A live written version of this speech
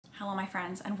Hello my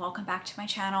friends and welcome back to my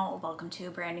channel. Welcome to a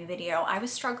brand new video. I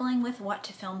was struggling with what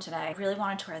to film today. I really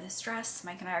wanted to wear this dress.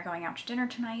 Mike and I are going out to dinner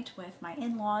tonight with my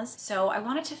in-laws. So I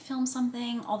wanted to film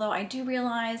something, although I do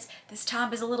realize this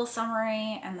top is a little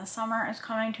summery and the summer is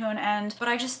coming to an end. But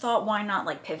I just thought why not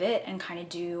like pivot and kind of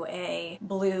do a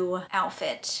blue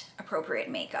outfit appropriate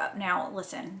makeup. Now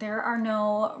listen, there are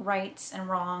no rights and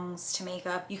wrongs to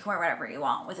makeup. You can wear whatever you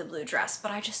want with a blue dress, but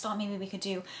I just thought maybe we could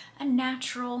do a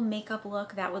natural makeup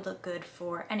look that would look good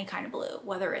for any kind of blue,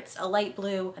 whether it's a light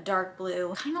blue, a dark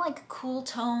blue, kind of like cool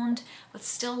toned, but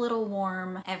still a little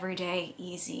warm, everyday,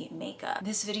 easy makeup.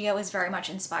 This video is very much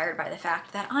inspired by the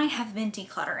fact that I have been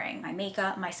decluttering my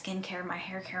makeup, my skincare, my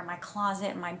hair care, my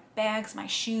closet, my bags, my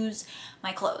shoes,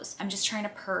 my clothes. I'm just trying to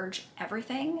purge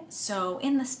everything. So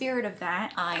in the spirit of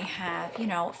that, I have, you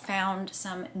know, found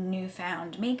some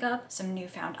newfound makeup, some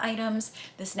newfound items.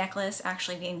 This necklace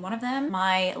actually being one of them.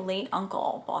 My late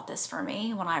uncle bought this for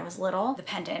me when I was little, the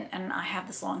pendant, and I have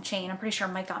this long chain. I'm pretty sure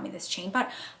Mike got me this chain,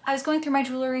 but I was going through my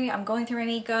jewelry, I'm going through my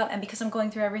makeup, and because I'm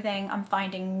going through everything, I'm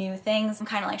finding new things. I'm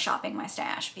kind of like shopping my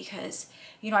stash because,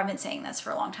 you know, I've been saying this for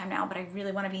a long time now, but I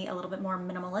really want to be a little bit more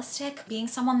minimalistic. Being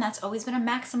someone that's always been a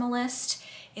maximalist,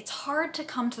 it's hard to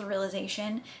come to the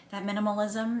realization that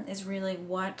minimalism is really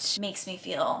what makes me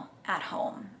feel at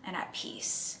home and at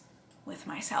peace with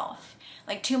myself.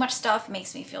 Like too much stuff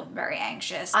makes me feel very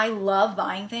anxious. I love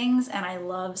buying things and I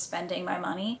love spending my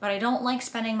money, but I don't like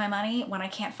spending my money when I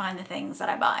can't find the things that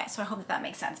I buy. So I hope that that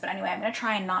makes sense. But anyway, I'm gonna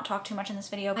try and not talk too much in this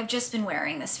video. I've just been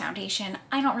wearing this foundation.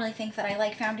 I don't really think that I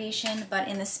like foundation, but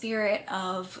in the spirit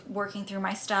of working through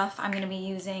my stuff, I'm gonna be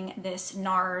using this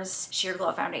NARS Sheer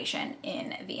Glow foundation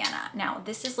in Vienna. Now,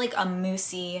 this is like a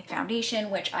moussey foundation,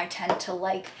 which I tend to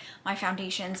like my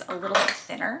foundations a little bit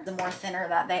thinner. The more thinner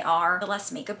that they are, the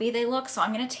less makeup-y they look. So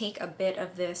I'm gonna take a bit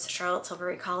of this Charlotte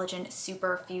Tilbury Collagen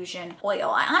Super Fusion Oil.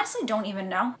 I honestly don't even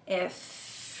know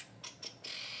if...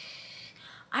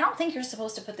 I don't think you're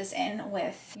supposed to put this in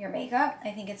with your makeup.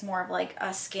 I think it's more of like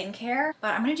a skincare,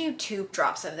 but I'm gonna do 2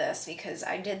 drops of this because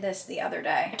I did this the other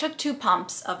day. I took 2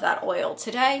 pumps of that oil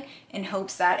today in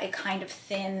hopes that it kind of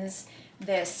thins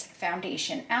this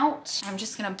foundation out. I'm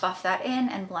just gonna buff that in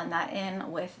and blend that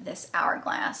in with this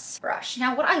Hourglass brush.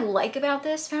 Now, what I like about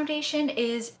this foundation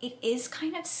is it is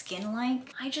kind of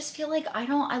skin-like. I just feel like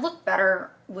I look better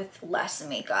with less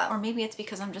makeup, or maybe it's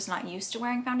because I'm just not used to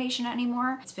wearing foundation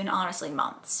anymore. It's been honestly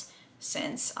months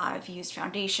since I've used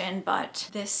foundation, but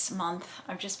this month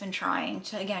I've just been trying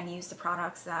to, again, use the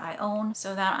products that I own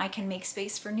so that I can make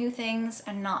space for new things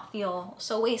and not feel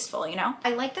so wasteful, you know?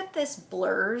 I like that this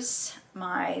blurs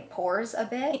my pores a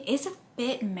bit. It is a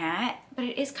bit matte, but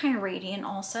it is kind of radiant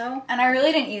also. And I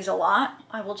really didn't use a lot.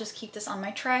 I will just keep this on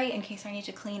my tray in case I need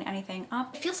to clean anything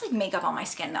up. It feels like makeup on my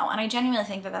skin though, and I genuinely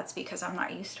think that that's because I'm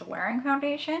not used to wearing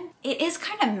foundation. It is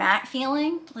kind of matte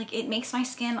feeling, like it makes my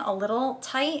skin a little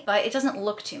tight, but it doesn't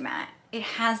look too matte. It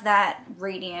has that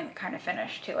radiant kind of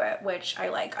finish to it, which I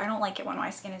like. I don't like it when my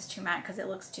skin is too matte because it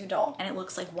looks too dull and it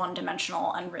looks like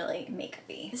one-dimensional and really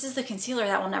makeup-y. This is the concealer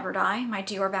that will never die, my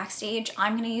Dior Backstage.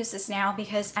 I'm gonna use this now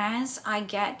because as I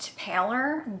get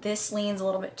paler, this leans a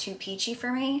little bit too peachy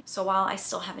for me. So while I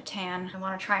still have a tan, I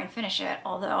wanna try and finish it,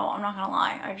 although I'm not gonna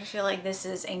lie, I just feel like this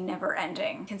is a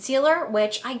never-ending concealer,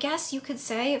 which I guess you could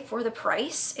say for the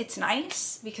price, it's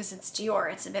nice because it's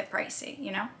Dior, it's a bit pricey,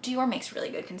 you know? Dior makes really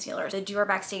good concealers. The Dior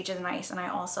Backstage is nice, and I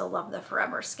also love the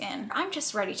Forever Skin. I'm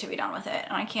just ready to be done with it,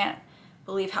 and I can't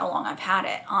believe how long I've had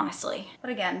it, honestly. But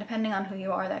again, depending on who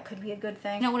you are, that could be a good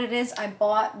thing. You know what it is? I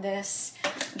bought this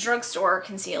drugstore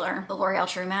concealer, the L'Oreal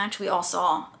True Match. We all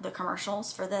saw the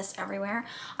commercials for this everywhere.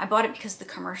 I bought it because the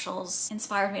commercials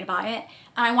inspired me to buy it,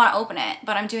 and I want to open it,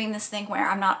 but I'm doing this thing where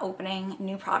I'm not opening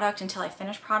new product until I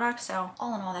finish product, so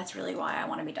all in all, that's really why I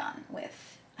want to be done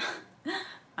with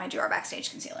my Dior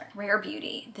Backstage concealer. Rare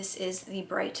Beauty. This is the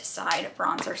Bright Side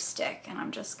bronzer stick, and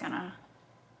I'm just gonna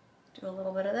do a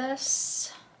little bit of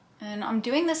this. And I'm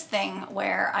doing this thing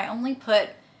where I only put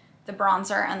the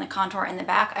bronzer and the contour in the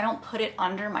back. I don't put it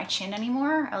under my chin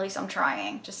anymore. At least I'm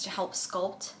trying, just to help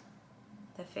sculpt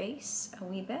the face a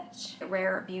wee bit.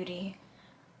 Rare Beauty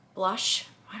blush.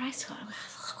 Why did I say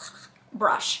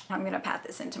brush? I'm gonna pat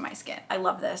this into my skin. I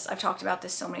love this. I've talked about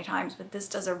this so many times, but this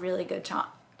does a really good job.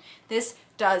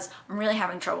 I'm really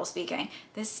having trouble speaking.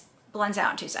 This blends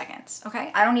out in 2 seconds,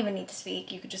 okay? I don't even need to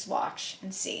speak. You could just watch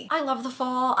and see. I love the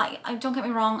fall. I don't get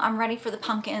me wrong. I'm ready for the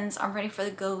pumpkins. I'm ready for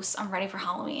the ghosts. I'm ready for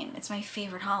Halloween. It's my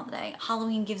favorite holiday.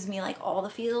 Halloween gives me like all the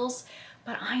feels,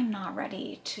 but I'm not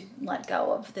ready to let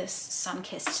go of this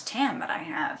sun-kissed tan that I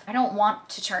have. I don't want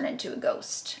to turn into a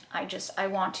ghost. I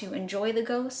want to enjoy the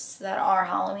ghosts that are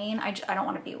Halloween. I don't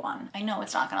want to be one. I know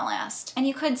it's not gonna last. And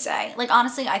you could say, like,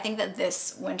 honestly, I think that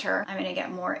this winter I'm gonna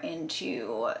get more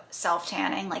into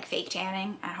self-tanning, like fake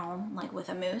tanning at home, like with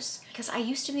a mousse, because I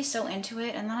used to be so into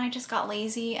it and then I just got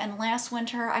lazy, and last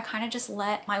winter I kind of just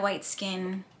let my white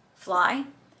skin fly.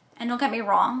 And don't get me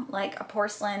wrong, like a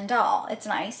porcelain doll, it's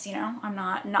nice, you know, I'm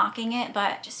not knocking it,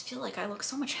 but I just feel like I look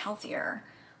so much healthier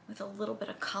with a little bit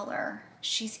of color.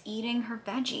 She's eating her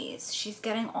veggies, she's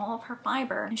getting all of her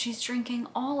fiber, and she's drinking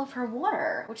all of her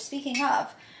water, which, speaking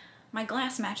of, my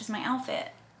glass matches my outfit.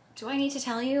 Do I need to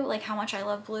tell you like how much I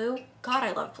love blue? God,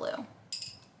 I love blue.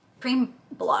 Cream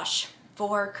blush,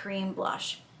 for cream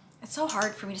blush. It's so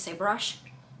hard for me to say brush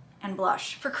and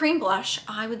blush. For cream blush,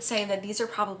 I would say that these are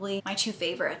probably my two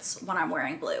favorites when I'm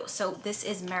wearing blue. So this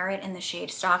is Merit in the shade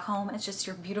Stockholm. It's just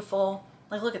your beautiful,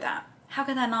 like, look at that. How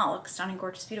could that not look stunning,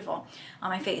 gorgeous, beautiful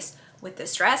on my face with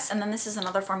this dress? And then this is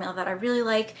another formula that I really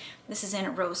like. This is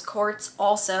in Rose Quartz,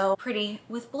 also pretty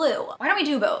with blue. Why don't we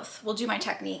do both? We'll do my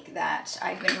technique that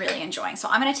I've been really enjoying. So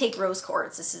I'm gonna take Rose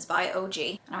Quartz, this is by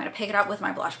Ogee, and I'm gonna pick it up with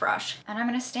my blush brush, and I'm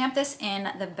gonna stamp this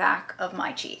in the back of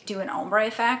my cheek. Do an ombre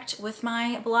effect with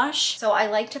my blush. So I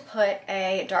like to put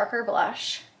a darker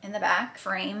blush in the back,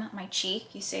 frame my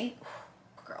cheek, you see?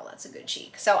 Ooh, girl, that's a good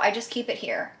cheek. So I just keep it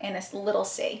here in this little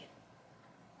C.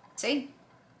 See?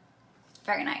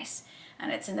 Very nice.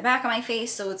 And it's in the back of my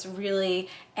face, so it's really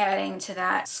adding to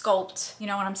that sculpt. You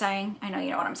know what I'm saying? I know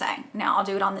you know what I'm saying. Now I'll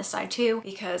do it on this side too,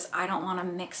 because I don't want to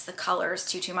mix the colors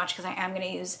too much, because I am going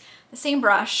to use the same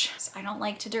brush. So I don't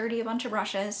like to dirty a bunch of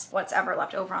brushes. What's ever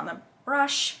left over on the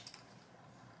brush,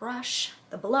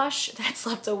 the blush that's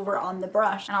left over on the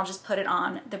brush, and I'll just put it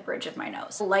on the bridge of my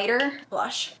nose. Lighter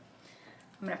blush.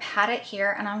 I'm going to pat it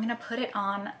here, and I'm going to put it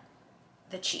on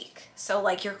the cheek. So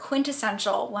like your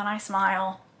quintessential, when I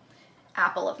smile,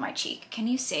 apple of my cheek. Can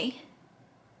you see?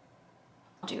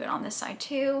 I'll do it on this side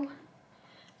too.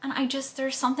 And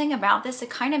there's something about this, it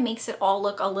kind of makes it all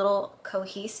look a little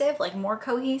cohesive, like more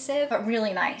cohesive, but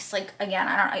really nice. Like, again,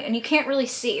 and you can't really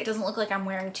see, it doesn't look like I'm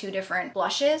wearing two different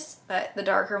blushes, but the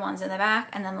darker one's in the back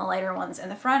and then the lighter one's in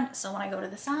the front. So when I go to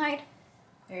the side,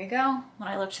 there you go. When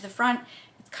I look to the front,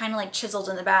 it's kind of like chiseled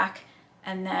in the back,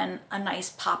 and then a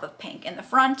nice pop of pink in the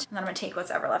front. And then I'm gonna take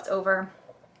what's ever left over,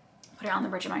 put it on the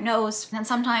bridge of my nose. And then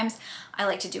sometimes I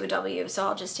like to do a W, so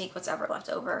I'll just take what's ever left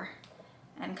over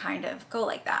and kind of go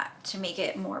like that to make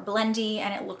it more blendy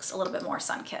and it looks a little bit more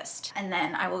sun-kissed. And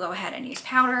then I will go ahead and use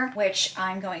powder, which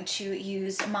I'm going to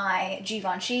use my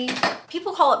Givenchy.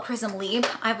 People call it Prisme Libre.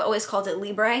 I've always called it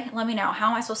Libre. Let me know, how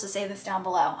am I supposed to say this down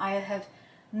below? I have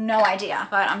no idea,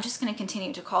 but I'm just gonna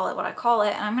continue to call it what I call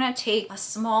it. And I'm gonna take a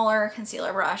smaller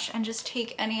concealer brush and just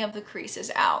take any of the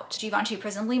creases out. Givenchy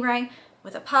Prisme Libre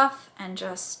with a puff and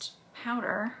just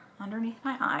powder underneath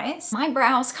my eyes. My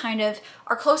brows kind of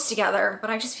are close together, but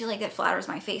I just feel like it flatters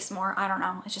my face more. I don't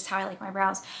know, it's just how I like my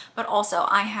brows. But also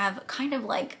I have kind of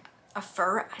like a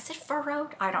is it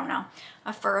furrowed? I don't know.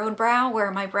 A furrowed brow where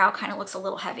my brow kind of looks a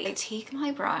little heavy. I take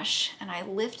my brush and I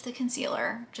lift the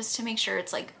concealer just to make sure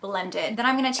it's like blended. Then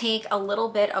I'm gonna take a little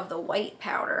bit of the white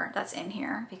powder that's in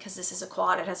here, because this is a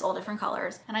quad, it has all different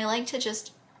colors. And I like to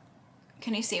just,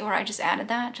 can you see where I just added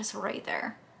that? Just right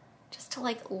there. Just to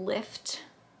like lift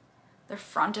the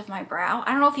front of my brow.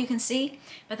 I don't know if you can see,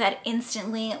 but that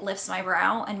instantly lifts my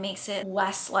brow and makes it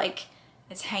less like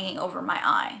it's hanging over my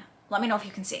eye. Let me know if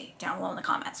you can see down below in the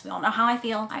comments. We all know how I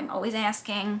feel. I'm always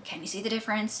asking, can you see the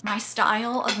difference? My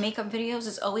style of makeup videos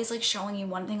is always like showing you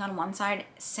one thing on one side,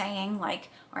 saying like,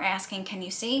 or asking, can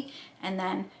you see? And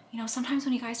then, you know, sometimes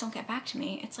when you guys don't get back to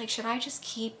me, it's like, should I just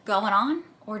keep going on?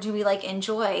 Or do we like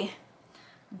enjoy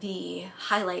the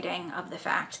highlighting of the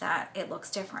fact that it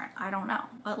looks different? I don't know,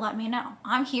 but let me know.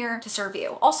 I'm here to serve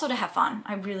you, also to have fun.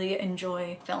 I really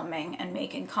enjoy filming and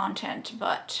making content,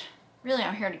 but really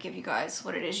I'm here to give you guys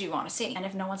what it is you want to see. And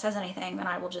if no one says anything, then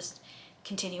I will just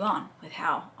continue on with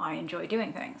how I enjoy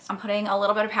doing things. I'm putting a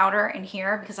little bit of powder in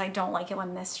here because I don't like it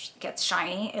when this gets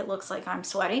shiny. It looks like I'm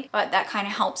sweaty, but that kind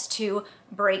of helps to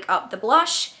break up the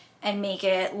blush and make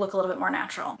it look a little bit more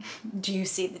natural. Do you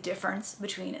see the difference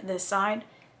between this side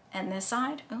and this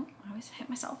side? Oh, I always hit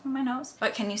myself in my nose.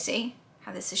 But can you see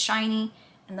how this is shiny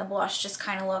and the blush just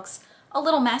kind of looks a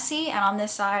little messy, and on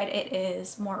this side it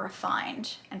is more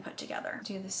refined and put together.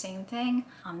 Do the same thing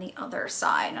on the other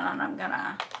side, and I'm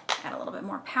gonna add a little bit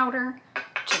more powder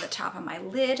to the top of my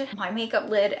lid, my makeup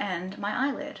lid and my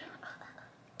eyelid.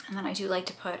 And then I do like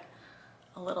to put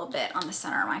a little bit on the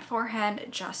center of my forehead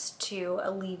just to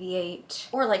alleviate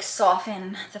or like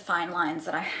soften the fine lines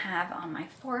that I have on my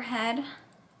forehead.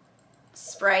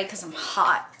 Spray because I'm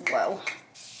hot. Whoa.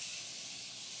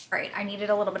 All right, I needed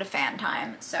a little bit of fan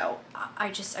time, so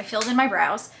I filled in my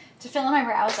brows. To fill in my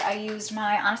brows, I used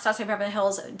my Anastasis Beverly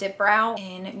Hills Dip Brow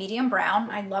in medium brown.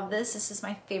 I love this. This is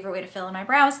my favorite way to fill in my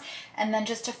brows. And then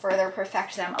just to further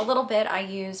perfect them a little bit, I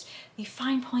used the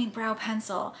Fine Point Brow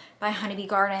Pencil by Honeybee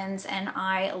Gardens, and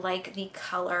I like the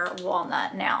color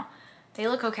Walnut. Now, they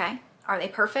look okay. Are they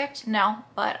perfect? No,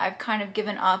 but I've kind of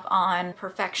given up on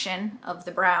perfection of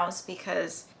the brows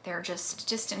because they're just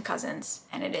distant cousins,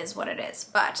 and it is what it is.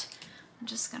 But I'm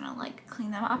just gonna like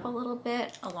clean them up a little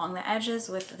bit along the edges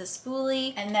with the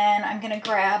spoolie. And then I'm gonna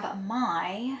grab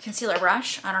my concealer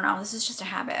brush. I don't know, this is just a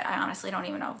habit. I honestly don't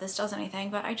even know if this does anything,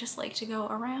 but I just like to go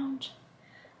around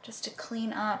just to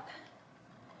clean up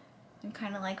and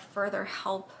kind of like further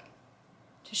help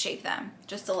to shape them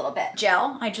just a little bit.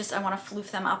 Gel, I want to floof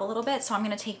them up a little bit. So I'm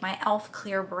gonna take my e.l.f.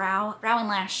 Clear Brow and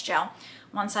Lash Gel.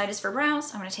 One side is for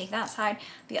brows, I'm gonna take that side.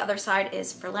 The other side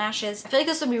is for lashes. I feel like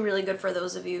this would be really good for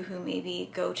those of you who maybe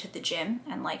go to the gym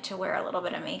and like to wear a little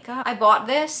bit of makeup. I bought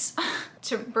this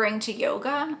to bring to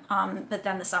yoga, but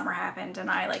then the summer happened and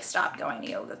I like stopped going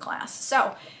to yoga class.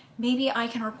 So maybe I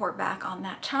can report back on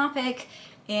that topic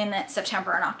in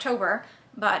September and October.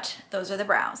 But those are the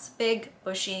brows. Big,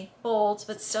 bushy, bold,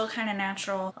 but still kind of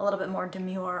natural, a little bit more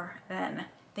demure than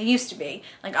they used to be.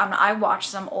 Like I watched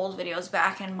some old videos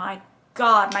back and my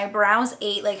God, my brows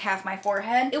ate like half my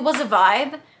forehead. It was a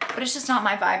vibe, but it's just not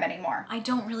my vibe anymore. I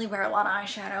don't really wear a lot of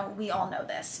eyeshadow. We all know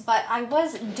this, but I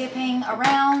was dipping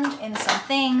around in some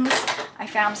things. I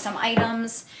found some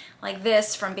items like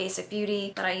this from Basic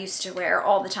Beauty that I used to wear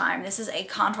all the time. This is a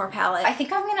contour palette. I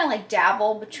think I'm gonna like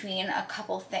dabble between a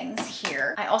couple things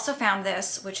here. I also found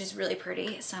this, which is really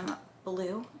pretty, some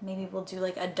blue. Maybe we'll do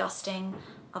like a dusting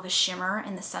of a shimmer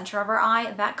in the center of our eye.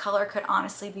 That color could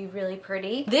honestly be really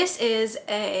pretty. This is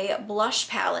a blush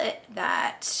palette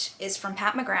that is from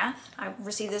Pat McGrath. I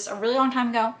received this a really long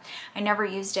time ago. I never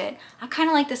used it. I kind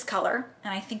of like this color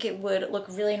and I think it would look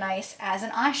really nice as an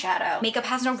eyeshadow. Makeup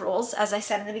has no rules, as I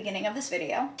said in the beginning of this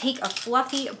video. Take a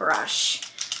fluffy brush,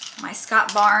 my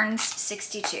Scott Barnes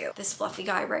 62, this fluffy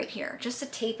guy right here. Just a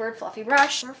tapered fluffy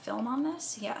brush. Is there film on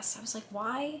this? Yes. I was like,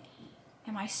 why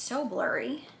am I so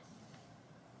blurry?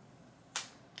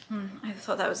 I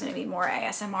thought that was gonna be more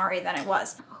ASMR-y than it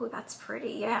was. Oh, that's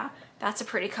pretty, yeah. That's a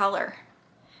pretty color.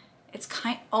 It's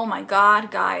oh my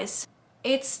God, guys.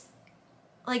 It's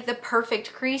like the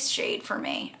perfect crease shade for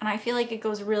me. And I feel like it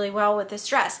goes really well with this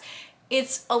dress.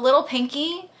 It's a little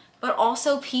pinky, but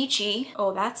also peachy.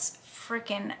 Oh, that's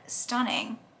freaking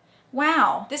stunning.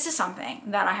 Wow, this is something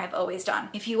that I have always done.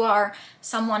 If you are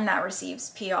someone that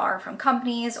receives PR from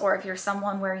companies, or if you're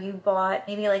someone where you bought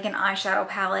maybe like an eyeshadow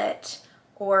palette,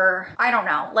 or I don't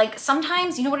know, like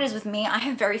sometimes, you know what it is with me? I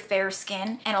have very fair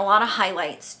skin and a lot of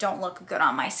highlights don't look good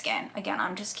on my skin. Again,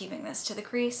 I'm just keeping this to the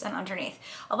crease and underneath.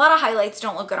 A lot of highlights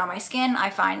don't look good on my skin. I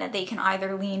find that they can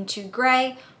either lean too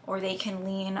gray or they can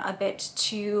lean a bit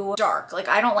too dark. Like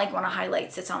I don't like when a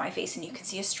highlight sits on my face and you can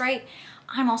see a stripe.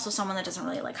 I'm also someone that doesn't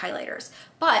really like highlighters,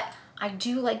 but I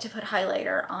do like to put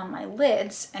highlighter on my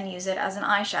lids and use it as an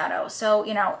eyeshadow. So,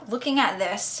 you know, looking at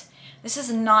this, this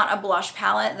is not a blush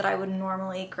palette that I would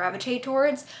normally gravitate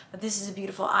towards, but this is a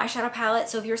beautiful eyeshadow palette.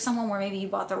 So if you're someone where maybe you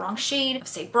bought the wrong shade of,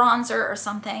 say, bronzer or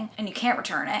something, and you can't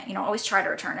return it, you know, always try to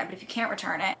return it, but if you can't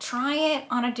return it, try it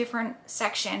on a different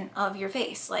section of your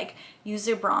face. Like use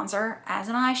a bronzer as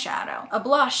an eyeshadow, a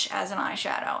blush as an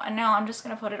eyeshadow. And now I'm just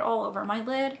gonna put it all over my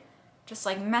lid, just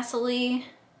like messily.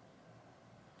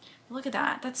 Look at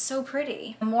that, that's so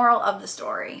pretty. The moral of the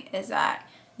story is that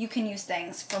you can use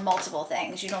things for multiple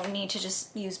things. You don't need to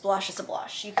just use blush as a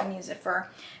blush. You can use it for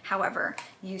however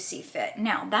you see fit.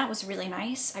 Now, that was really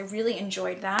nice. I really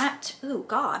enjoyed that. Ooh,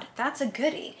 God, that's a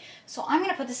goodie. So I'm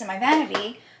gonna put this in my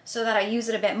vanity so that I use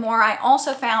it a bit more. I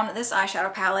also found this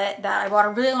eyeshadow palette that I bought a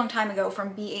really long time ago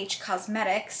from BH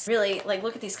Cosmetics. Really, like,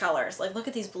 look at these colors. Like, look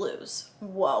at these blues.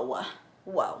 Whoa.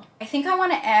 Whoa. I think I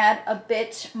want to add a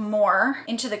bit more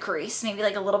into the crease, maybe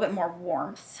like a little bit more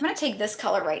warmth. I'm going to take this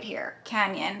color right here,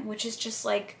 Canyon, which is just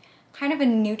like kind of a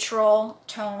neutral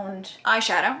toned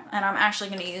eyeshadow, and I'm actually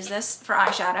going to use this for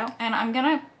eyeshadow, and I'm going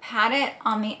to pat it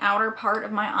on the outer part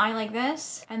of my eye like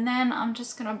this, and then I'm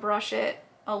just going to brush it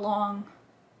along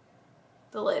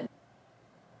the lid.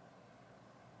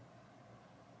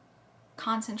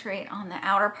 Concentrate on the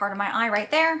outer part of my eye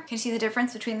right there. Can you see the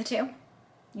difference between the two?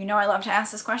 You know I love to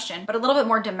ask this question, but a little bit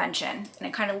more dimension, and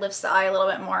it kind of lifts the eye a little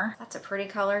bit more. That's a pretty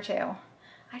color too.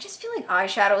 I just feel like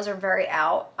eyeshadows are very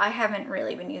out. I haven't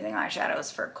really been using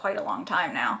eyeshadows for quite a long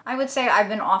time now. I would say I've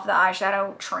been off the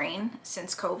eyeshadow train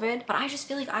since COVID, but I just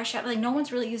feel like eyeshadow, like no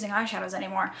one's really using eyeshadows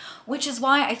anymore, which is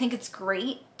why I think it's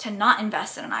great to not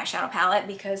invest in an eyeshadow palette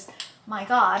because my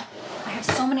God, I have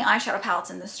so many eyeshadow palettes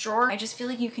in this drawer. I just feel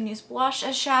like you can use blush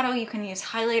as shadow, you can use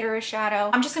highlighter as shadow.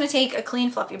 I'm just gonna take a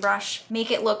clean fluffy brush,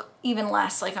 make it look even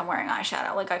less like I'm wearing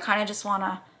eyeshadow. Like I kind of just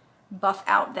wanna buff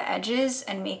out the edges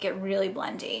and make it really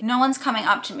blendy. No one's coming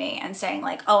up to me and saying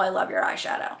like, oh, I love your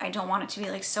eyeshadow. I don't want it to be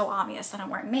like so obvious that I'm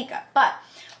wearing makeup, but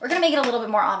we're gonna make it a little bit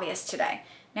more obvious today.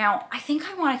 Now, I think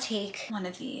I want to take one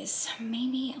of these,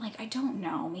 maybe like, I don't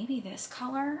know, maybe this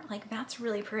color, like that's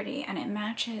really pretty and it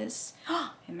matches,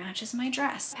 it matches my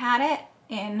dress. Pat it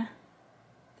in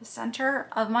the center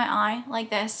of my eye like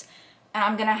this, and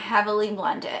I'm gonna heavily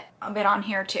blend it a bit on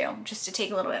here too, just to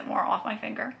take a little bit more off my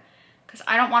finger because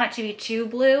I don't want it to be too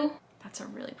blue. That's a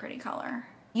really pretty color.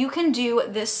 You can do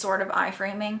this sort of eye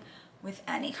framing with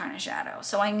any kind of shadow.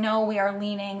 So I know we are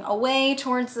leaning away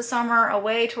towards the summer,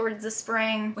 away towards the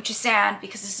spring, which is sad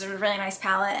because this is a really nice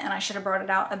palette and I should have brought it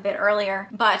out a bit earlier,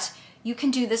 but you can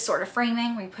do this sort of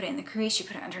framing where you put it in the crease, you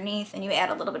put it underneath, and you add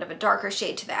a little bit of a darker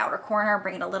shade to the outer corner,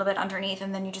 bring it a little bit underneath,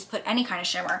 and then you just put any kind of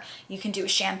shimmer. You can do a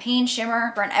champagne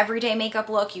shimmer for an everyday makeup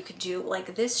look. You could do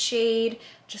like this shade,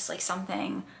 just like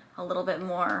something a little bit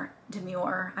more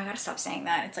demure. I gotta stop saying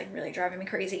that. It's like really driving me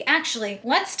crazy. Actually,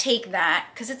 let's take that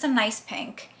because it's a nice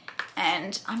pink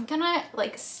and I'm gonna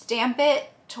like stamp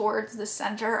it towards the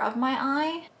center of my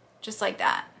eye, just like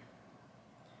that.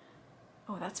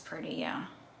 Oh, that's pretty, yeah.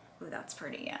 Oh, that's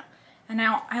pretty, yeah. And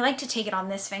now I like to take it on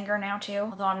this finger now too,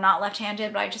 although I'm not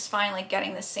left-handed, but I just find like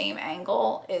getting the same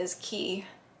angle is key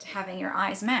to having your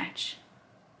eyes match.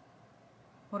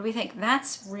 What do we think?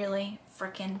 That's really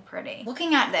freaking pretty.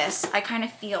 Looking at this, I kind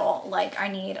of feel like I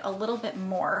need a little bit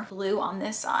more blue on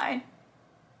this side.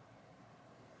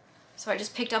 So I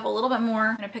just picked up a little bit more.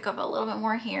 I'm gonna pick up a little bit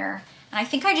more here. And I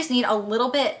think I just need a little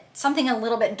bit, something a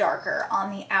little bit darker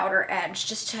on the outer edge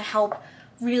just to help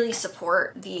really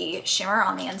support the shimmer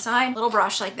on the inside. Little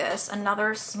brush like this,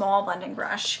 another small blending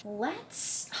brush.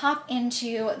 Let's hop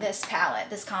into this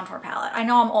palette, this contour palette. I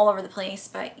know I'm all over the place,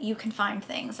 but you can find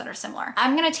things that are similar.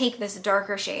 I'm gonna take this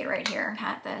darker shade right here,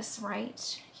 pat this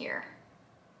right here.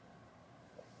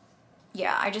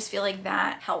 Yeah, I just feel like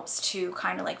that helps to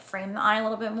kind of like frame the eye a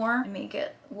little bit more and make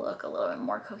it look a little bit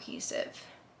more cohesive.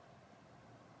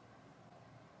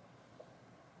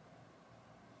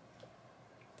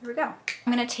 Here we go.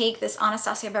 I'm gonna take this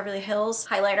Anastasis Beverly Hills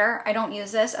highlighter. I don't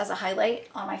use this as a highlight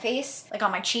on my face, like on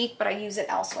my cheek, but I use it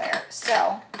elsewhere.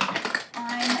 So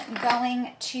I'm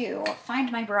going to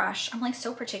find my brush. I'm like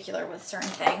so particular with certain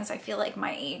things. I feel like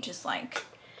my age is like,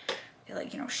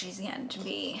 you know, she's getting to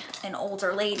be an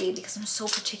older lady because I'm so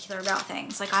particular about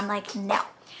things. Like I'm like, no,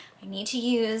 I need to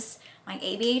use my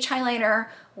ABH highlighter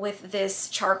with this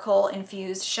charcoal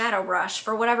infused shadow brush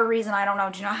for whatever reason. I don't know.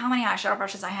 Do you know how many eyeshadow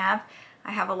brushes I have?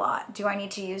 I have a lot. Do I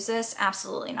need to use this?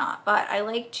 Absolutely not. But I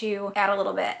like to add a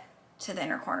little bit to the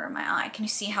inner corner of my eye. Can you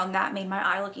see how that made my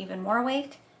eye look even more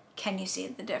awake? Can you see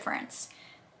the difference?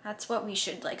 That's what we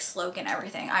should like slogan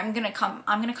everything. I'm gonna come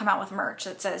out with merch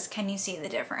that says, can you see the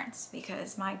difference?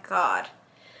 Because my God,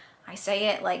 I say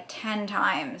it like 10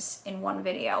 times in one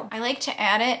video. I like to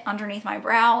add it underneath my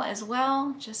brow as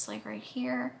well, just like right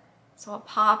here. So a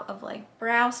pop of like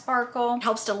brow sparkle. It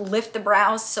helps to lift the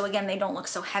brows so again, they don't look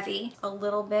so heavy. A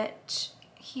little bit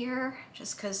here,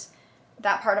 just because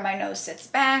that part of my nose sits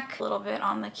back. A little bit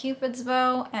on the Cupid's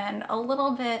bow and a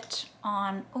little bit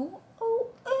on,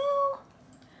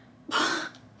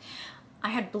 I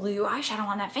had blue eyeshadow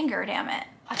on that finger, damn it.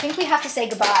 I think we have to say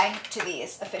goodbye to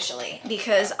these officially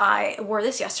because I wore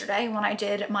this yesterday when I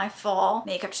did my fall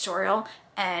makeup tutorial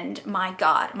and my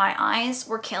God, my eyes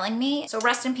were killing me. So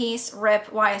rest in peace, RIP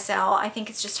YSL. I think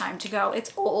it's just time to go.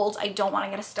 It's old, I don't wanna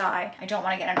get a sty. I don't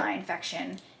wanna get an eye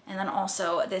infection. And then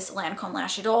also this Lancome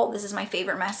Lash Adult. This is my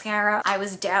favorite mascara. I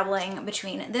was dabbling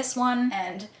between this one,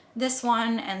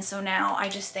 and so now I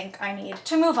just think I need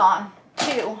to move on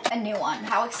to a new one.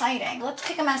 How exciting. Let's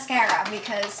pick a mascara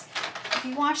because if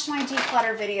you watched my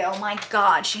declutter video, my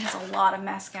God, she has a lot of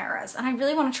mascaras. And I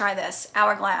really want to try this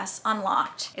Hourglass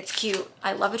Unlocked. It's cute.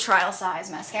 I love a trial size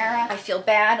mascara. I feel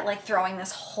bad like throwing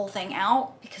this whole thing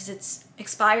out because it's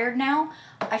expired now.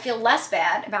 I feel less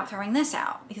bad about throwing this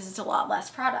out because it's a lot less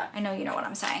product. I know you know what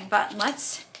I'm saying, but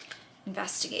let's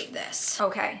investigate this.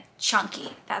 Okay, chunky.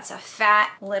 That's a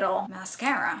fat little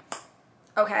mascara.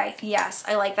 Okay, yes,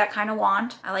 I like that kind of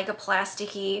wand. I like a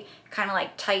plasticky, kind of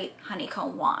like tight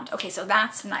honeycomb wand. Okay, so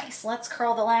that's nice. Let's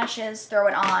curl the lashes, throw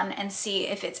it on, and see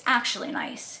if it's actually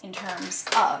nice in terms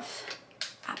of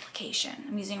application.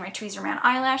 I'm using my Tweezerman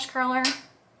eyelash curler.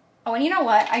 Oh, and you know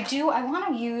what? I want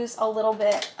to use a little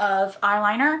bit of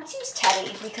eyeliner. Let's use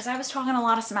Teddy because I was talking a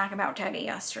lot of smack about Teddy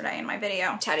yesterday in my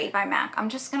video. Teddy by MAC. I'm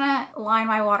just gonna line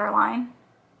my waterline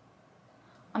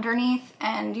underneath,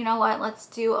 and you know what? Let's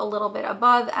do a little bit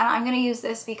above, and I'm gonna use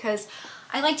this because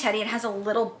I like Teddy. It has a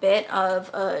little bit of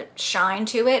a shine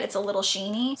to it. It's a little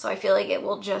sheeny, so I feel like it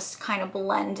will just kind of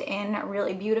blend in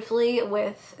really beautifully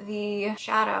with the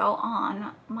shadow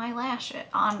on my lash,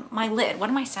 on my lid. What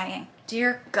am I saying?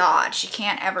 Dear God, she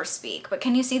can't ever speak. But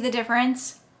can you see the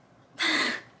difference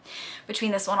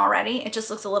between this one already? It just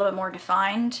looks a little bit more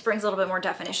defined, brings a little bit more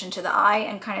definition to the eye,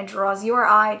 and kind of draws your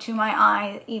eye to my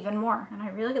eye even more. And I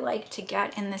really like to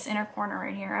get in this inner corner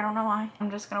right here. I don't know why.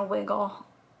 I'm just gonna wiggle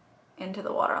into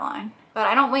the waterline. But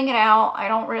I don't wing it out. I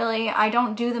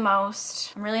don't do the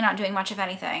most. I'm really not doing much of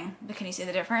anything. But can you see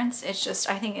the difference? It's just,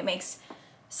 I think it makes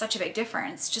such a big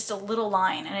difference. Just a little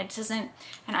line, and it doesn't,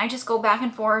 and I just go back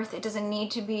and forth. It doesn't need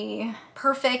to be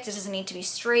perfect. It doesn't need to be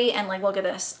straight. And like, look at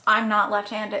this. I'm not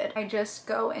left-handed. I just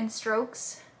go in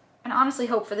strokes and honestly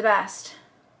hope for the best.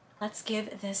 Let's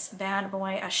give this bad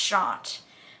boy a shot.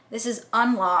 This is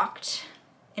Unlocked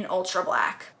in Ultra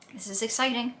Black. This is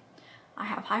exciting. I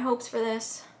have high hopes for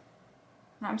this.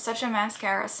 And I'm such a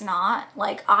mascara snot.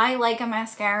 Like, I like a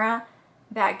mascara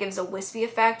that gives a wispy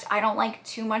effect. I don't like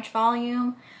too much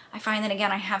volume. I find that,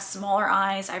 again, I have smaller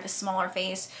eyes. I have a smaller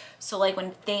face. So like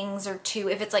when things are too,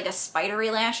 if it's like a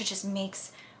spidery lash, it just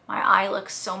makes my eye look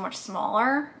so much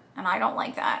smaller. And I don't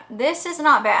like that. This is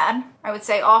not bad. I would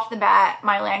say off the bat,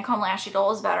 my Lancome Lashy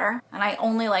Doll is better. And I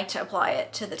only like to apply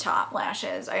it to the top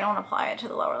lashes. I don't apply it to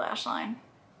the lower lash line.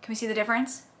 Can we see the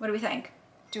difference? What do we think?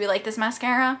 Do we like this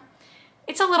mascara?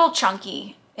 It's a little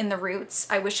chunky in the roots.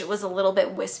 I wish it was a little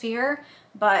bit wispier,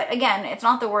 but again, it's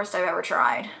not the worst I've ever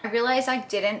tried. I realized I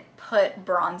didn't put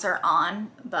bronzer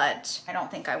on, but I don't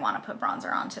think I want to put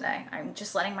bronzer on today. I'm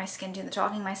just letting my skin do the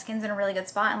talking. My skin's in a really good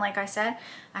spot, and like I said,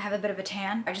 I have a bit of a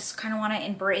tan. I just kind of want to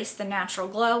embrace the natural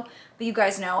glow, but you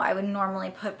guys know I would normally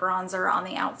put bronzer on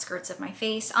the outskirts of my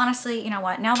face. Honestly, you know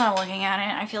what? Now that I'm looking at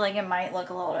it, I feel like it might look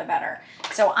a little bit better.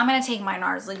 So I'm going to take my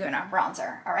NARS Laguna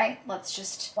bronzer, all right? Let's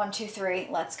just 1, 2, 3,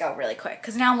 let's go really quick.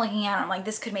 Because now I'm looking at it, I'm like,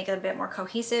 this could make it a bit more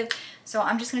cohesive. So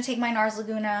I'm just going to take my NARS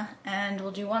Laguna and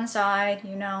we'll do one side,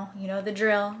 you know the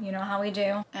drill, you know how we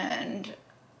do, and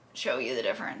show you the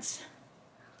difference.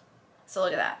 So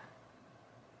look at that.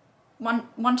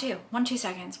 1-2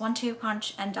 seconds, 1-2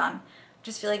 punch and done.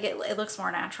 Just feel like it looks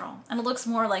more natural, and it looks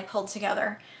more like pulled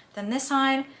together than this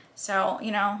side. So,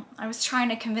 you know, I was trying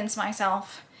to convince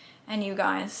myself and you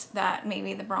guys that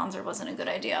maybe the bronzer wasn't a good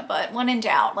idea, but when in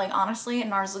doubt, like honestly,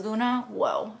 NARS Laguna,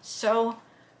 whoa, so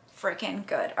freaking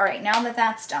good. All right, now that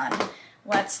that's done,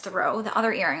 let's throw the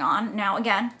other earring on. Now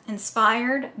again,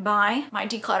 inspired by my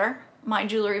declutter, my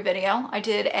jewelry video. I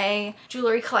did a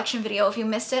jewelry collection video. If you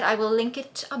missed it, I will link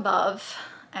it above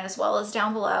as well as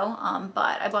down below.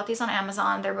 But I bought these on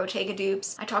Amazon. They're Bottega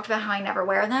dupes. I talked about how I never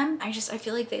wear them. I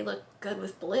feel like they look good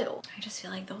with blue. I just feel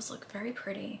like those look very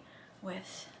pretty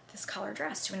with this color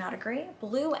dress. Do we not agree?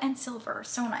 Blue and silver,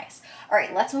 so nice. All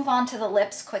right, let's move on to the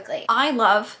lips quickly. I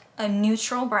love a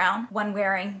neutral brown when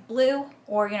wearing blue,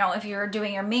 or you know, if you're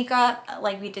doing your makeup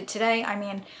like we did today. I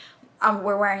mean,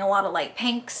 we're wearing a lot of light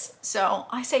pinks, so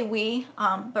I say we,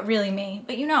 but really me.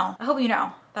 But you know, I hope you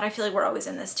know that I feel like we're always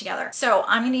in this together. So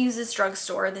I'm gonna use this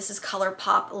drugstore. This is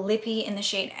ColourPop Lippy in the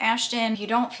shade Ashton. If you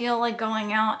don't feel like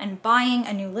going out and buying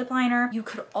a new lip liner, you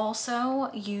could also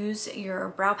use your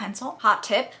brow pencil. Hot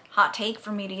tip, hot take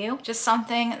from me to you. Just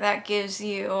something that gives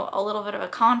you a little bit of a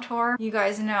contour. You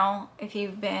guys know, if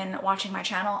you've been watching my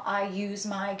channel, I use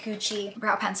my Gucci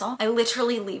brow pencil. I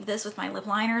literally leave this with my lip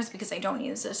liners because I don't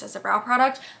use this as a brow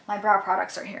product. My brow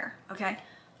products are here, okay?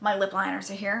 My lip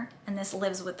liners are here, and this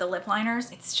lives with the lip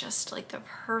liners. It's just like the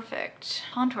perfect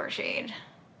contour shade.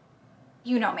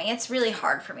 You know me, it's really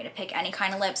hard for me to pick any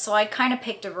kind of lip, so I kind of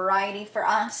picked a variety for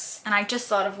us, and I just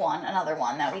thought of another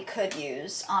one that we could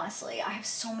use. Honestly, I have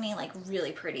so many like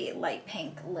really pretty light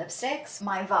pink lipsticks.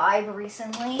 My vibe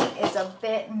recently is a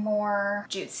bit more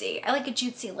jutesy. I like a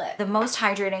jutesy lip. The most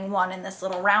hydrating one in this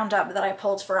little roundup that I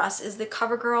pulled for us is the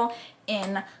CoverGirl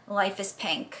in Life is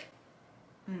Pink.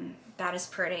 That is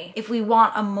pretty. If we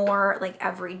want a more like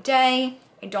everyday,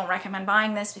 I don't recommend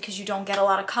buying this because you don't get a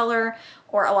lot of color,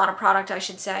 or a lot of product I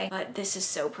should say, but this is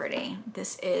so pretty.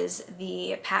 This is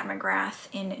the Pat McGrath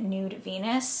in Nude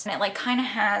Venus, and it like kind of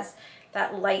has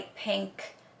that light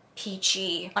pink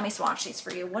peachy. Let me swatch these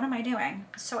for you. What am I doing?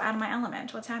 So out of my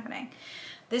element. What's happening?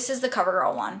 This is the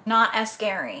CoverGirl one. Not as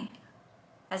scary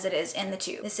as it is in the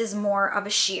tube. This is more of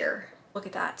a sheer. Look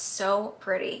at that. So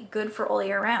pretty. Good for all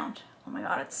year round. Oh Oh my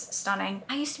god, it's stunning.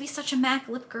 I used to be such a MAC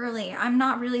lip girly. I'm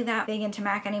not really that big into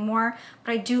MAC anymore,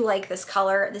 but I do like this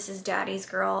color. This is Daddy's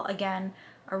Girl. Again,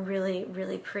 a really,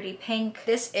 really pretty pink.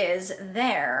 This is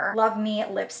their Love Me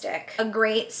lipstick. A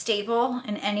great staple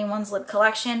in anyone's lip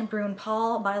collection. Brune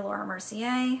Paul by Laura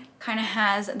Mercier. Kind of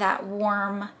has that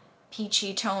warm,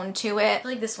 peachy tone to it. I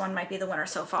feel like this one might be the winner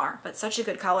so far, but such a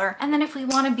good color. And then if we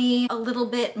want to be a little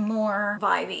bit more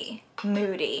vibey,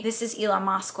 moody, this is Ila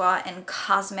Mosqua in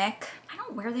Cosmic. I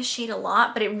don't wear this shade a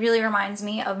lot, but it really reminds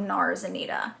me of NARS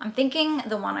Anita. I'm thinking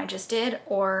the one I just did,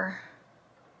 or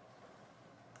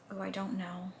oh, I don't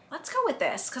know. Let's go with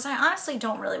this, because I honestly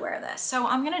don't really wear this. So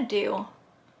I'm gonna do,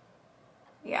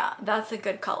 yeah, that's a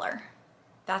good color.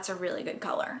 That's a really good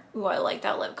color. Ooh, I like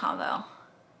that lip combo.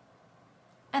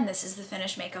 And this is the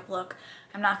finished makeup look.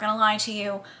 I'm not gonna lie to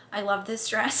you, I love this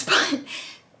dress, but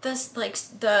this, like,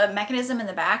 the mechanism in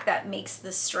the back that makes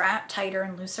the strap tighter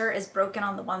and looser is broken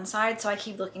on the one side, so I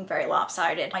keep looking very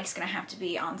lopsided. Mike's gonna have to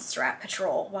be on strap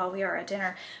patrol while we are at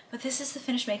dinner. But this is the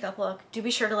finished makeup look. Do be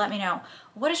sure to let me know,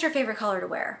 what is your favorite color to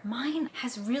wear? Mine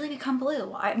has really become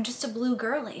blue. I'm just a blue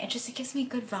girly. It gives me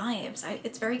good vibes.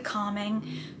 It's very calming.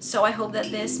 So I hope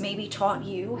that this maybe taught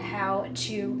you how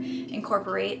to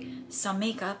incorporate some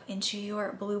makeup into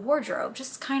your blue wardrobe,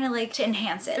 just kind of like to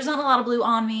enhance it. There's not a lot of blue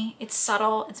on me. It's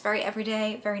subtle, it's very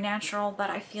everyday, very natural, but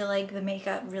I feel like the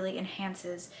makeup really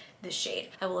enhances this shade.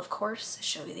 I will of course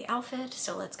show you the outfit,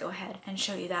 so let's go ahead and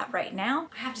show you that right now.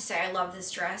 I have to say I love this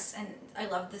dress, and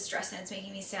it's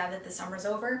making me sad that the summer's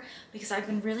over because I've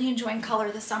been really enjoying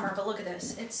color this summer, but look at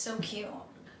this, it's so cute.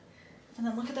 And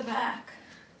then look at the back.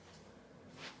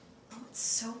 Oh, it's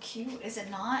so cute, is it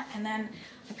not? And then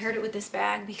I paired it with this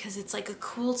bag because it's like a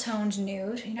cool toned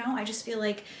nude, you know? I just feel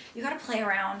like you gotta play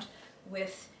around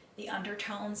with the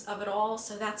undertones of it all.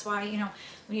 So that's why, you know,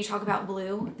 when you talk about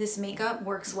blue, this makeup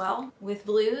works well with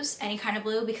blues, any kind of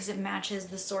blue, because it matches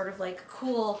the sort of like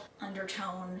cool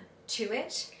undertone to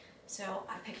it. So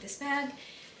I picked this bag,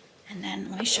 and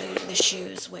then let me show you the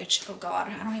shoes, which, oh God,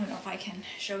 I don't even know if I can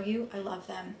show you. I love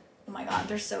them. Oh my God,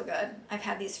 they're so good. I've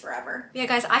had these forever. But yeah,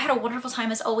 guys, I had a wonderful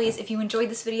time as always. If you enjoyed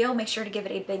this video, make sure to give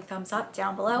it a big thumbs up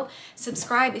down below.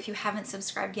 Subscribe if you haven't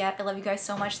subscribed yet. I love you guys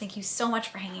so much. Thank you so much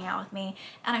for hanging out with me,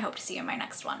 and I hope to see you in my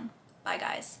next one. Bye,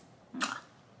 guys. Mwah.